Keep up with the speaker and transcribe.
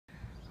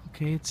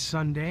Okay, it's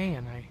Sunday,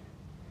 and I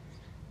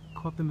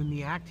caught them in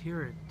the act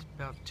here at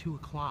about 2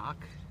 o'clock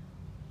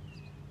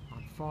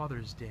on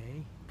Father's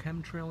Day,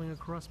 chemtrailing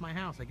across my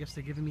house. I guess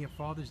they're giving me a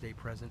Father's Day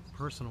present,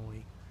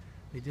 personally.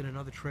 They did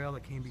another trail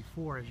that came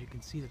before, as you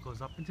can see, that goes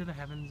up into the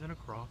heavens and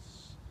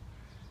across.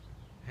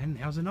 And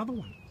there's another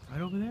one,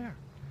 right over there.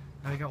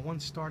 Now I got one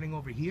starting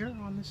over here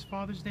on this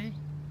Father's Day,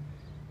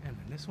 and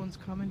then this one's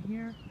coming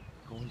here,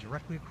 going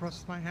directly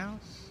across my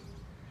house,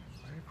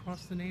 right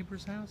across the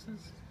neighbors' houses,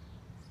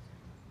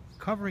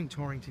 covering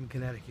Torrington,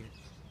 Connecticut.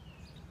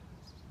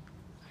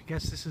 I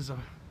guess this is a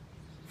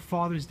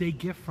Father's Day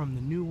gift from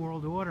the New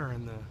World Order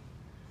and the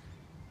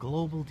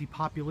global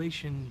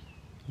depopulation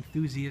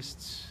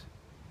enthusiasts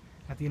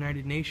at the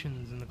United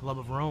Nations and the Club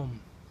of Rome.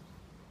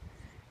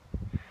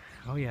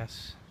 Oh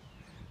yes,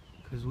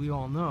 because we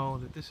all know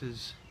that this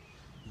is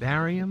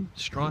barium,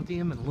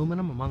 strontium, and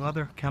aluminum, among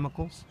other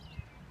chemicals.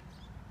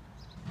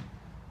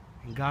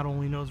 And God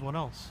only knows what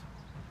else.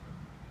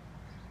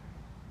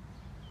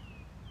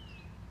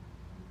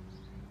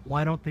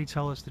 Why don't they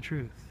tell us the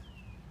truth?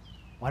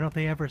 Why don't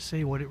they ever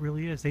say what it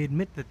really is? They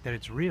admit that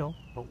it's real,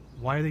 but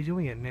why are they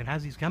doing it? And it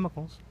has these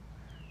chemicals.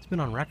 It's been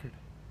on record.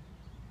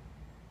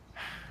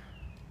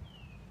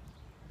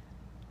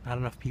 Not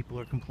enough people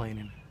are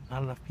complaining.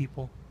 Not enough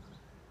people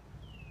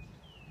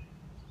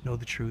know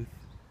the truth.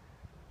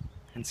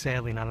 And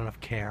sadly, not enough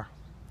care.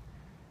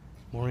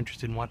 More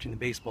interested in watching the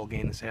baseball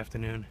game this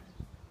afternoon,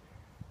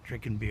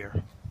 drinking beer.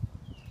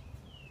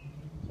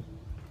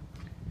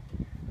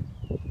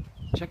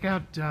 Check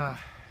out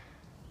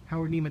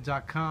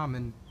howardnema.com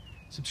and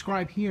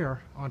subscribe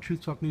here on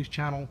Truth Talk News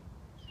Channel,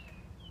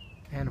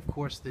 and of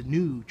course the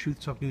new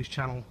Truth Talk News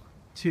Channel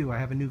 2. I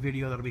have a new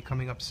video that'll be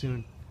coming up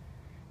soon.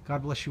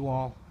 God bless you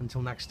all.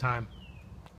 Until next time.